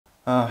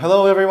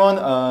Hello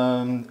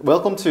everyone,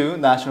 welcome to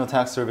National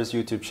Tax Service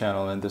YouTube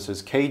channel, and this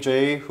is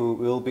KJ who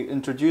will be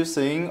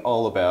introducing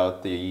all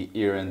about the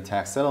year-end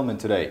tax settlement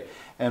today.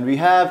 And we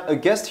have a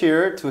guest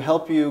here to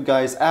help you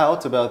guys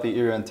out about the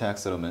year-end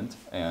tax settlement,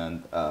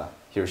 and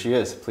here she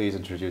is. Please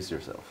introduce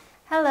yourself.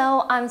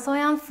 Hello, I'm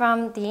Soyeon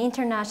from the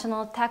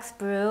International Tax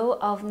Bureau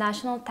of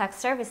National Tax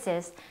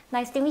Services.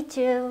 Nice to meet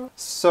you.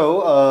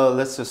 So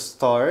let's just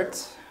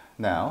start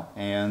now.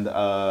 And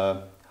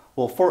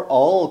well, for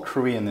all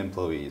Korean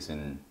employees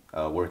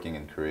working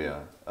in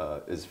Korea,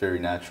 it's very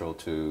natural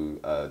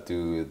to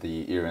do the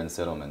year-end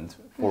settlement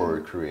for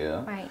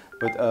Korea. Right.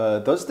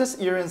 But does this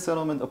year-end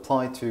settlement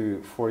apply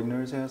to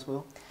foreigners as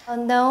well?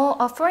 No,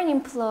 a foreign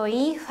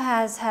employee who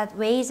has had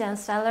wage and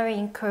salary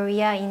in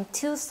Korea in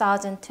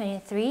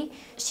 2023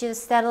 should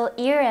settle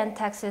year-end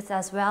taxes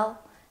as well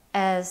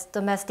as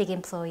domestic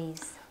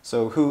employees.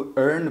 So who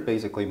earned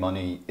basically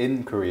money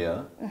in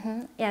Korea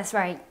Yes,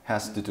 right.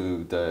 has to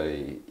do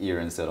the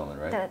year-end settlement,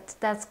 right?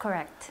 That's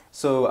correct.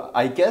 So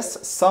I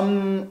guess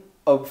some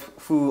of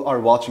who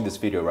are watching this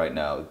video right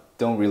now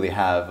don't really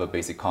have a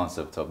basic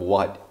concept of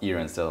what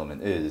year-end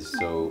settlement is.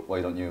 So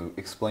why don't you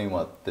explain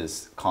what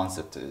this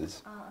concept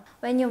is?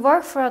 When you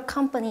work for a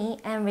company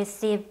and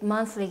receive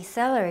monthly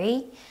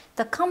salary,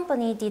 the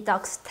company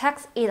deducts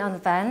tax in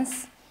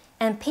advance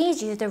and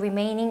pays you the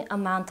remaining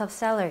amount of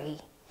salary,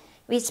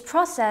 which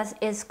process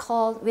is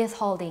called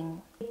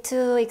withholding.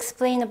 To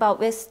explain about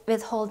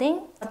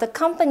withholding, the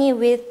company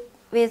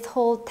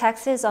withhold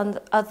taxes on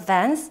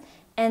advance,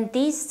 and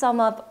this sum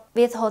of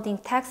withholding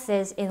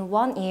taxes in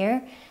 1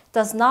 year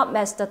does not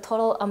match the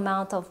total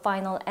amount of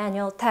final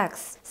annual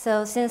tax.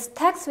 So since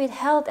tax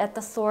withheld at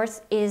the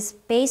source is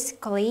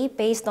basically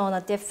based on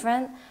a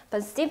different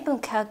but simple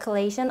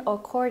calculation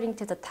according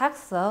to the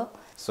tax law.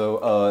 So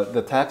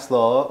the tax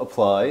law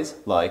applies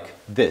like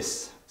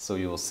this. So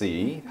you will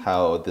see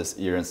how this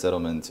year-end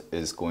settlement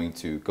is going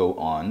to go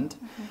on.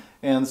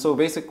 And so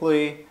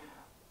basically,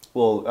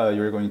 well,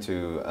 you're going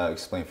to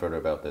explain further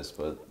about this,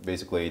 but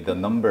basically the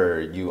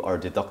number you are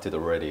deducted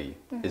already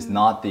is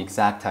not the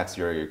exact tax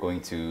you're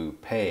going to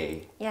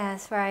pay.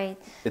 Yes, right.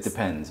 It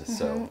depends.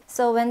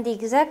 So when the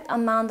exact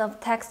amount of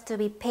tax to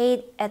be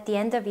paid at the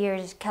end of year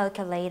is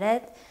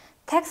calculated,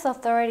 tax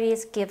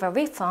authorities give a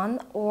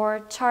refund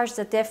or charge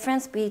the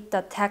difference with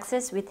the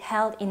taxes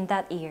withheld in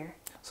that year.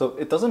 So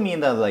it doesn't mean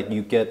that like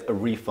you get a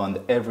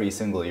refund every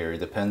single year. It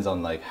depends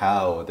on like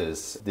how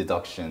this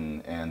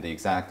deduction and the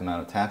exact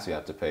amount of tax you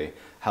have to pay,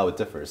 how it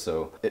differs.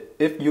 So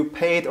if you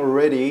paid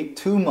already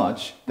too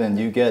much, then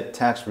you get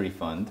tax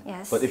refund.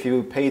 Yes. But if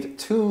you paid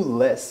too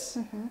less,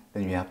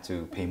 then you have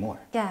to pay more.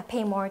 Yeah,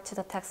 pay more to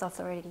the tax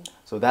authority.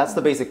 So that's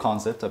the basic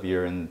concept of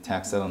year-end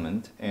tax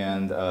settlement.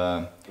 And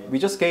we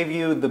just gave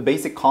you the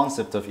basic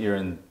concept of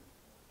year-end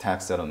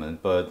tax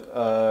settlement, but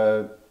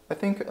I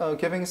think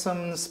giving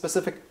some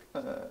specific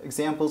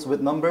examples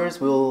with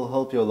numbers will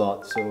help you a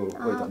lot. So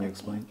why don't you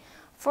explain?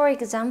 For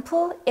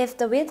example, if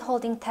the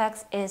withholding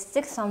tax is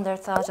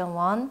 600,000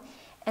 won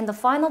and the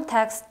final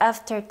tax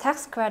after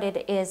tax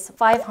credit is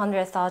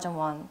 500,000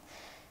 won,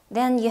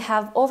 then you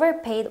have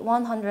overpaid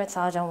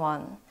 100,000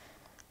 won.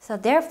 So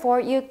therefore,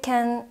 you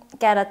can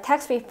get a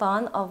tax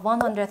refund of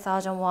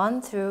 100,000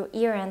 won through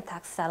year-end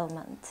tax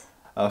settlement.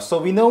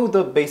 So we know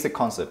the basic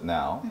concept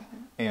now.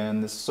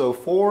 And so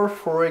for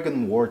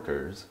foreign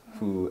workers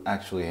who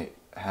actually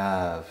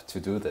have to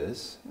do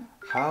this,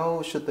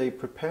 how should they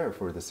prepare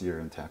for this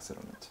year-end tax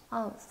settlement?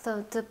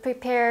 So to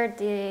prepare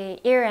the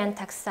year-end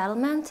tax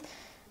settlement,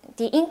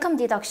 the income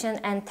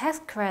deduction and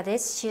tax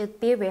credits should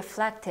be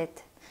reflected.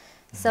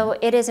 So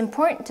it is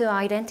important to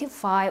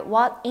identify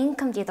what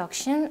income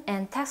deduction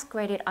and tax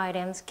credit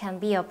items can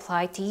be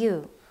applied to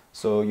you.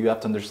 So you have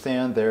to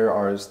understand there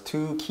are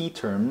two key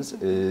terms,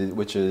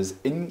 which is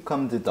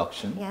income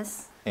deduction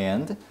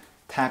and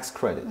tax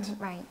credit.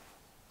 Right.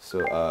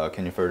 So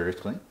can you further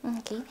explain?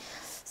 Okay.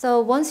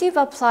 So once you've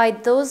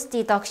applied those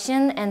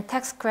deduction and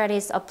tax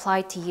credits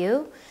applied to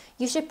you,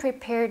 you should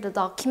prepare the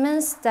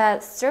documents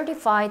that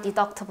certify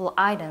deductible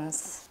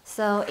items.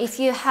 So if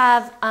you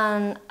have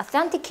an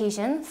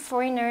authentication,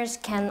 foreigners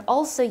can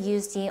also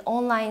use the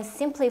online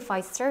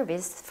simplified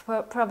service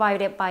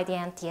provided by the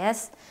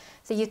NTS.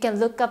 So you can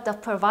look up the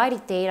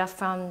provided data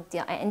from the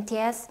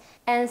NTS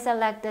and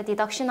select the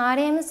deduction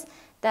items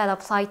that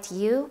apply to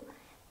you,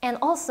 and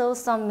also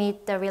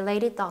submit the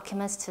related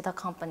documents to the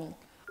company.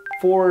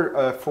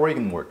 For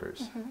foreign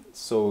workers,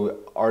 so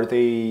are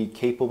they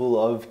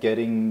capable of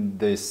getting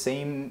the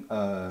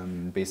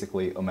same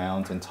basically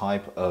amount and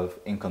type of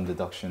income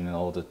deduction and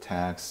all the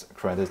tax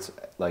credits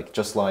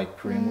just like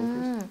Korean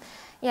workers?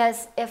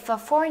 Yes, if a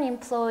foreign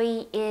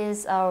employee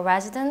is a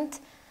resident,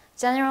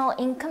 general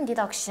income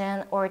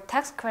deduction or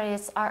tax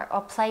credits are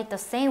applied the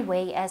same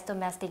way as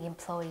domestic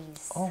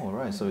employees. Oh,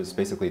 right. So it's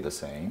basically the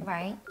same.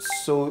 Right.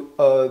 So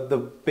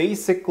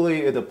basically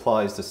it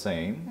applies the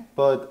same,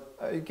 but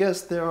I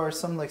guess there are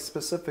some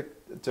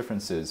specific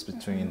differences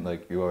between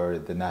you are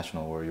the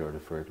national or you're the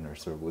foreigner.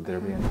 So would there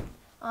be any?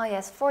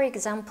 Yes, for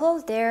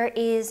example, there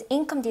is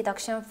income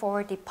deduction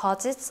for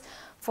deposits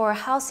for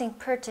housing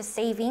purchase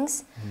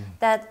savings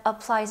that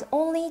applies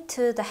only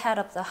to the head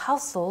of the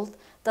household,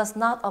 does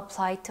not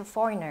apply to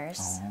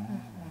foreigners.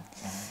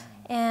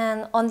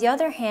 And on the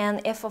other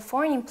hand, if a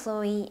foreign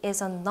employee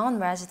is a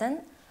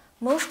non-resident,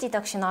 most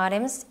deduction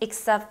items,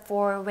 except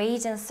for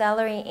wage and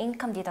salary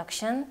income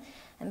deduction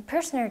and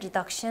personal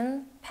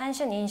deduction,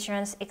 pension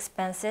insurance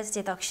expenses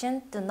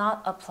deduction, do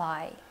not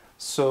apply.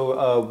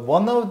 So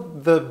one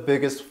of the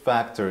biggest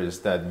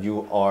factors that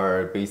you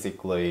are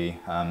basically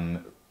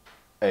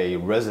a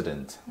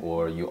resident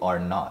or you are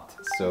not.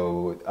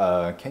 So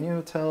can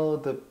you tell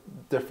the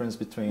difference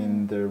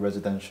between the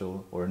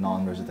residential or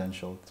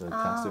non-residential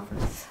tax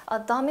difference? A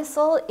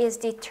domicile is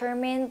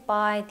determined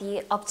by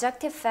the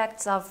objective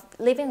facts of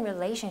living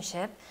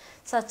relationship,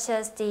 such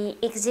as the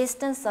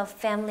existence of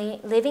family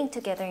living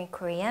together in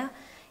Korea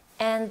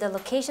and the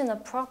location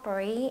of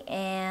property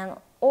and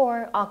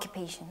or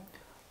occupation.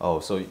 Oh,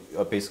 so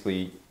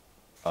basically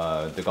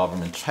the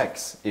government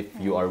checks if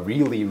you are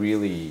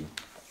really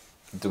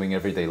doing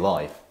everyday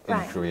life in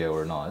Right. Korea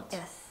or not.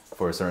 Yes.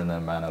 For a certain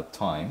amount of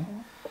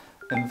time.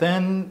 And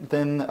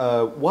then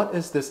what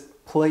is this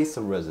place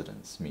of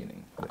residence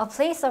meaning? A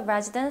place of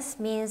residence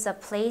means a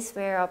place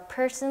where a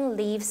person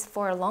lives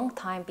for a long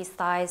time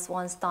besides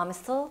one's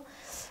domicile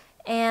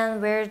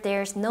and where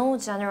there's no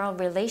general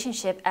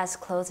relationship as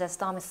close as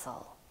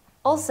domicile.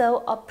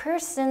 Also, a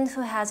person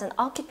who has an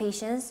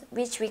occupation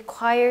which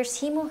requires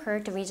him or her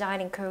to reside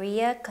in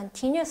Korea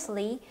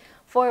continuously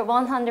for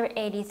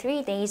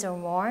 183 days or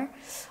more,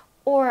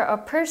 or a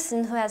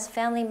person who has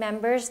family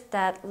members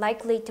that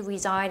likely to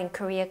reside in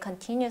Korea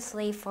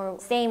continuously for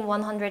same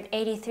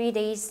 183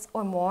 days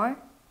or more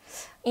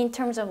in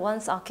terms of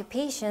one's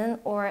occupation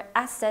or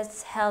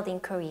assets held in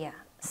Korea.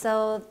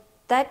 So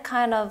that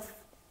kind of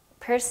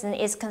person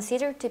is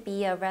considered to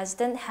be a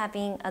resident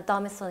having a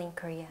domicile in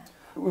Korea.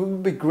 It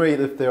would be great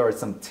if there are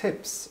some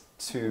tips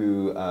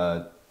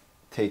to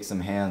take some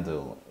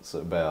handles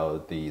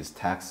about these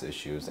tax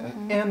issues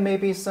and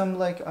maybe some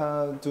like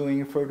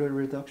doing further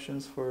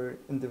reductions for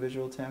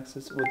individual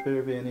taxes. Would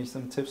there be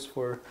some tips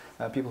for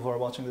people who are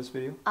watching this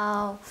video?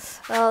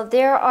 Well,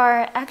 there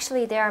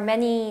are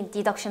many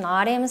deduction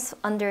items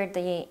under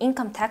the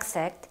Income Tax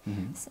Act,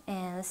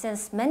 and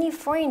since many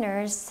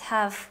foreigners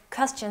have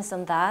questions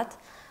on that,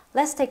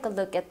 let's take a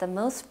look at the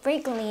most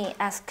frequently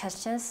asked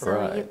questions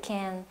so you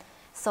can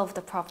solve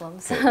the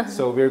problems. Okay.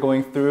 So we're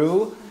going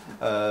through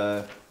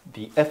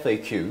the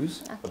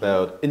FAQs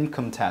about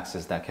income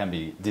taxes that can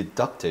be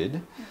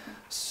deducted.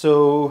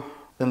 So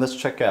then let's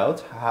check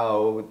out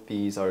how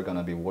these are going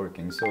to be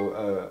working.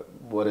 So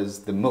what is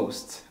the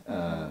most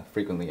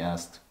frequently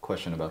asked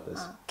question about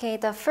this? Okay,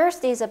 the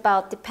first is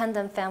about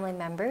dependent family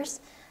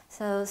members.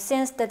 So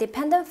since the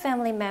dependent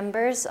family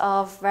members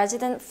of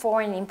resident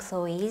foreign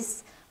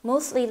employees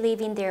mostly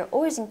live in their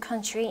origin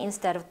country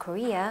instead of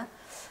Korea,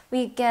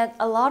 we get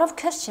a lot of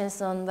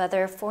questions on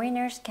whether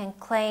foreigners can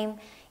claim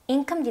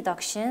income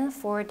deduction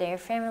for their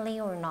family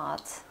or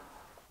not.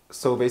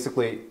 So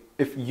basically,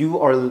 if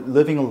you are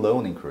living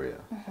alone in Korea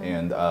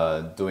and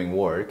doing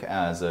work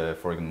as a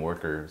foreign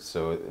worker,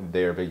 so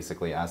they're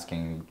basically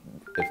asking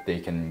if they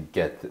can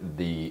get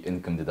the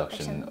income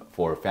deduction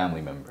for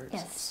family members.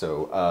 Yes.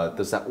 So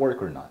does that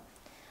work or not?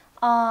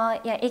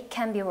 Yeah, it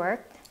can be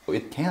worked. Oh,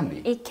 it can be.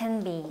 It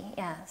can be,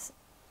 yes.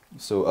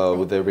 So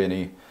would there be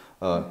any?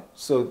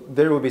 So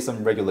there will be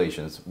some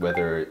regulations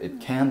whether it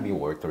can be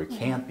worked or it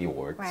can't be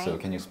worked. Right. So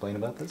can you explain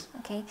about this?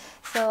 Okay,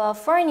 so a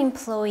foreign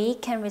employee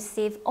can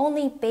receive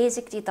only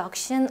basic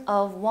deduction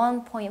of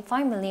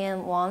 1.5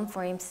 million won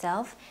for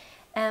himself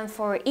and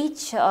for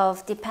each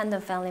of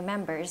dependent family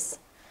members.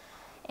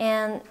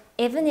 And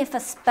even if a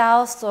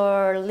spouse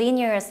or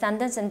linear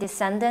ascendants and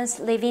descendants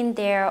live in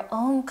their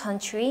own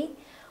country,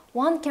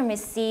 one can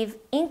receive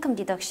income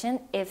deduction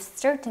if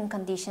certain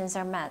conditions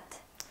are met.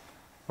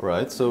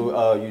 Right.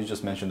 So you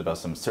just mentioned about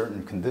some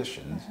certain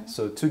conditions.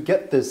 So to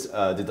get this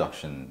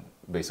deduction,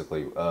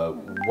 basically,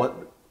 what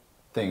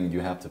thing you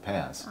have to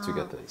pass to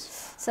get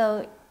this?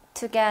 So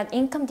to get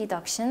income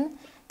deduction,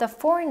 the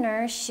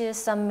foreigner should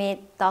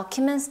submit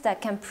documents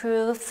that can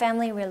prove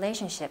family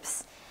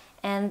relationships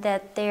and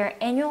that their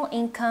annual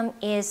income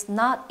is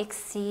not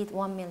exceed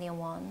 1 million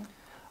won.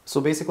 So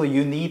basically,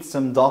 you need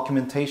some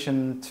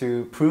documentation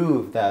to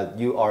prove that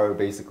you are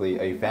basically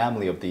a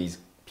family of these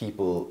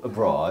people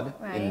abroad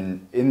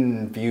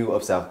in view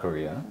of South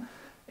Korea.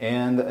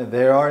 And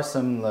there are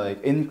some like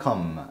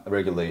income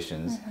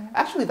regulations.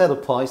 Actually, that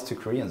applies to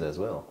Koreans as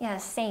well. Yeah,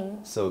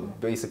 same. So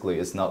basically,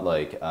 it's not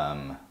like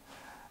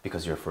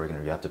because you're a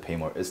foreigner, you have to pay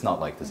more. It's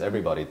not like this.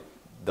 Everybody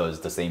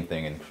does the same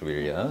thing in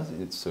Korea,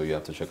 so you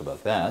have to check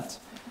about that.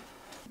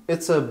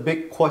 It's a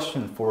big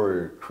question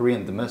for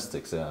Korean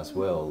domestics as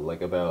well,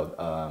 like about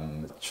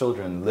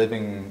children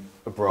living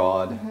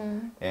abroad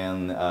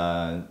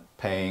and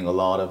paying a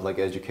lot of like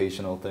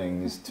educational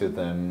things to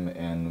them,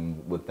 and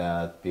would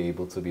that be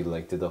able to be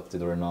like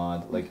deducted or not?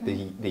 Like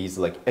these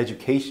like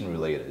education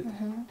related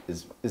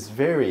is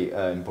very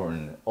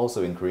important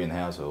also in Korean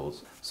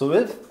households. So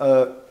if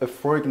a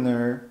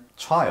foreigner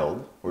child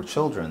or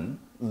children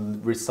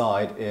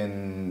reside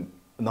in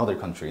another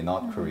country,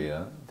 not Korea,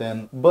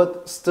 then but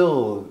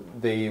still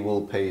they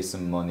will pay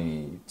some money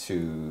to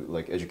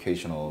like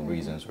educational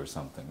reasons or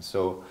something.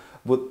 So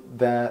would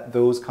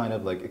those kind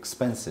of like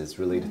expenses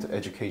related to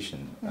education,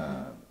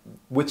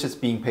 which is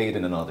being paid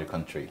in another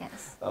country,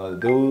 Yes.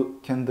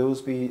 can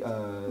those be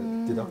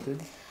deducted?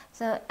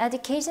 So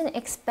education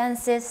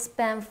expenses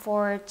spent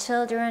for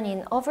children in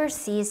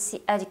overseas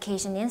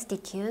education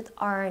institute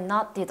are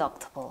not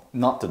deductible.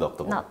 Not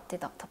deductible. Not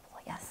deductible,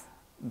 yes.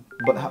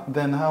 But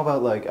then how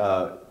about like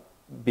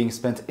being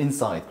spent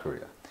inside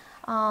Korea?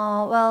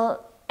 Well,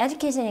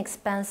 education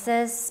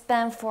expenses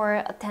spent for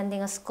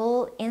attending a school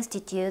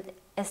institute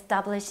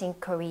established in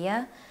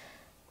Korea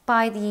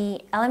by the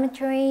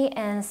Elementary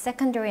and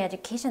Secondary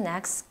Education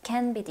Acts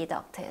can be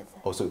deducted.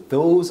 Oh, so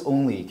those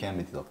only can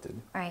be deducted.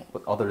 Right.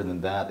 But other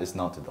than that, it's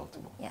not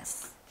deductible.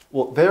 Yes.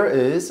 Well, there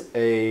is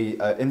a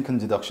income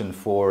deduction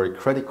for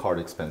credit card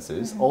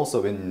expenses,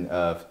 also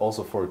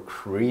for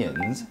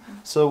Koreans.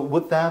 So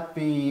would that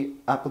be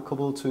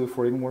applicable to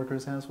foreign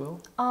workers as well?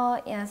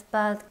 Yes,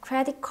 but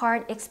credit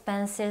card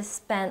expenses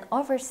spent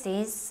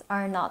overseas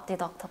are not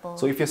deductible.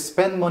 So if you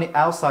spend money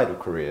outside of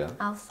Korea,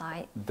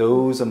 Outside.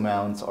 those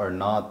amounts are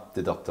not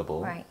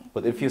deductible. Right.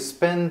 But if you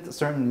spend a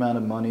certain amount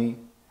of money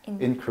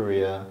in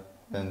Korea,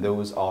 then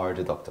those are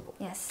deductible.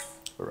 Yes.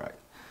 All right.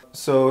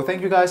 So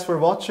thank you guys for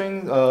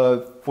watching.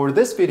 For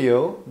this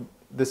video,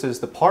 this is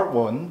the part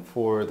 1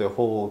 for the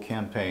whole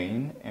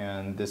campaign,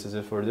 and this is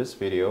it for this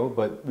video.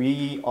 But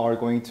we are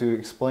going to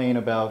explain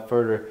about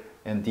further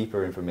and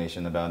deeper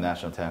information about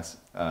national tax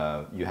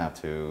you have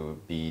to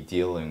be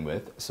dealing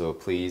with. So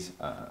please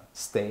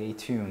stay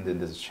tuned in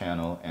this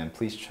channel, and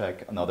please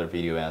check another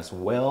video as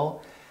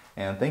well.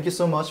 And thank you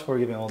so much for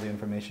giving all the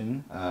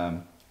information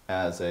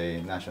as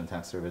a National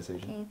Tax Service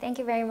agent. Okay, thank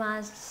you very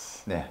much.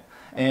 Yeah.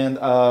 And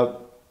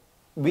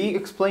we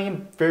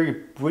explained very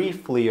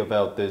briefly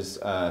about this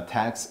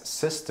tax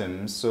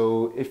system.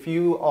 So if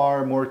you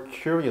are more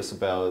curious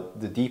about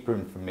the deeper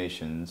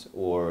information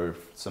or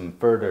some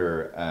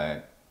further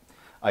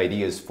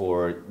ideas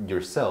for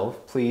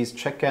yourself, please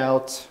check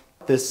out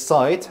this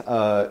site.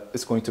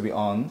 It's going to be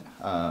on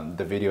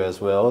the video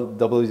as well,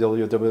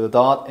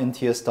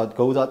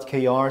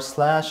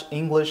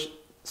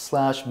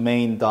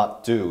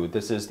 www.nts.go.kr/english/main.do.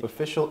 This is the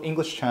official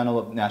English channel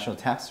of National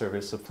Tax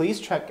Service, so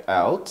please check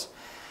out.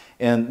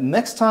 And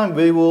next time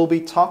we will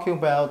be talking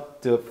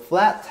about the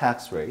flat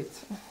tax rate,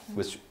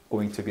 which is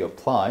going to be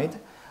applied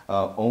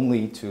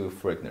only to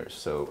foreigners.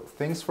 So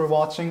thanks for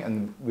watching,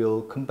 and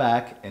we'll come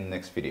back in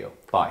next video.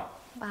 Bye.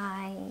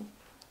 Bye.